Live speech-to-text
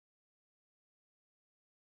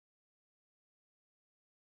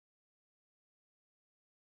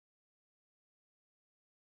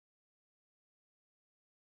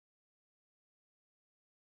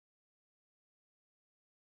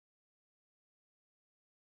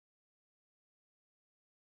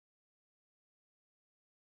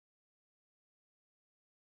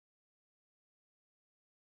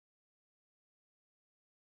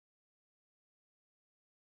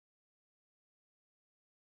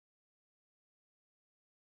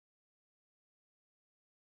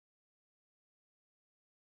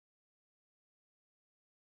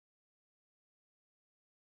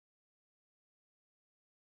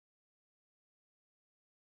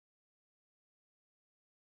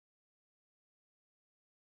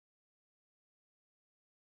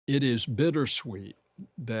It is bittersweet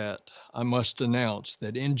that I must announce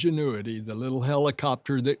that Ingenuity, the little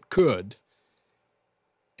helicopter that could,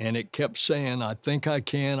 and it kept saying, I think I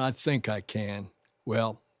can, I think I can.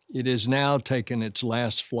 Well, it has now taken its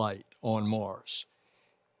last flight on Mars.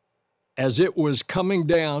 As it was coming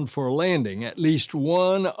down for a landing, at least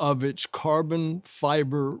one of its carbon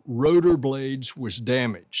fiber rotor blades was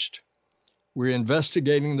damaged. We're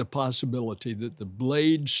investigating the possibility that the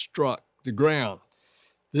blade struck the ground.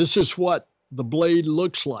 This is what the blade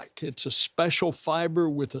looks like. It's a special fiber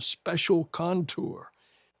with a special contour.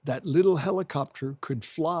 That little helicopter could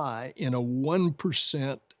fly in a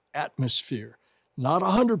 1% atmosphere, not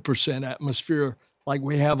 100% atmosphere like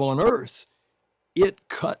we have on Earth. It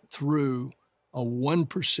cut through a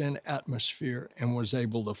 1% atmosphere and was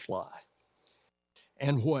able to fly.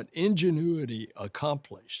 And what Ingenuity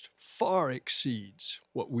accomplished far exceeds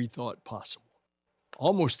what we thought possible.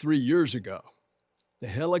 Almost 3 years ago, the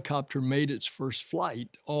helicopter made its first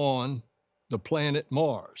flight on the planet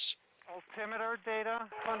Mars. Altimeter data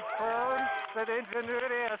confirms that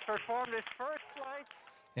Ingenuity has performed its first flight.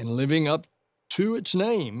 And living up to its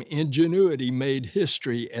name, Ingenuity made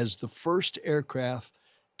history as the first aircraft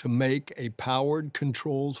to make a powered,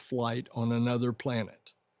 controlled flight on another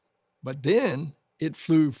planet. But then it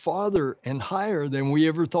flew farther and higher than we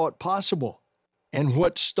ever thought possible. And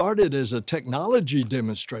what started as a technology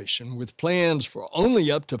demonstration with plans for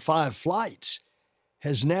only up to 5 flights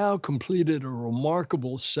has now completed a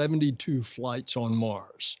remarkable 72 flights on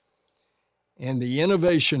Mars. And the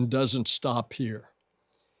innovation doesn't stop here.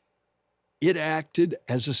 It acted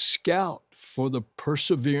as a scout for the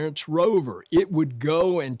Perseverance rover. It would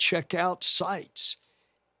go and check out sites.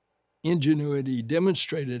 Ingenuity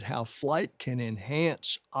demonstrated how flight can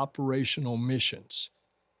enhance operational missions.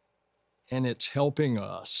 And it's helping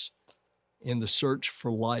us in the search for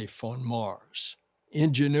life on Mars.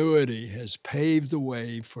 Ingenuity has paved the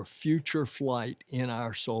way for future flight in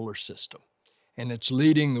our solar system, and it's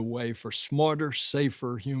leading the way for smarter,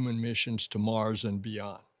 safer human missions to Mars and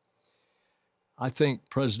beyond. I think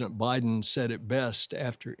President Biden said it best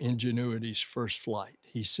after Ingenuity's first flight.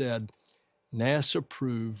 He said, NASA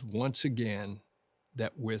proved once again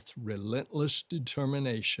that with relentless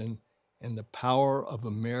determination and the power of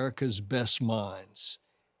America's best minds,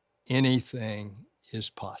 anything is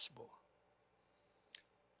possible.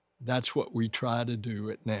 That's what we try to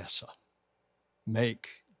do at NASA, make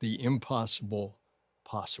the impossible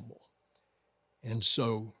possible. And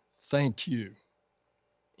so, thank you,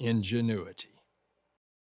 Ingenuity.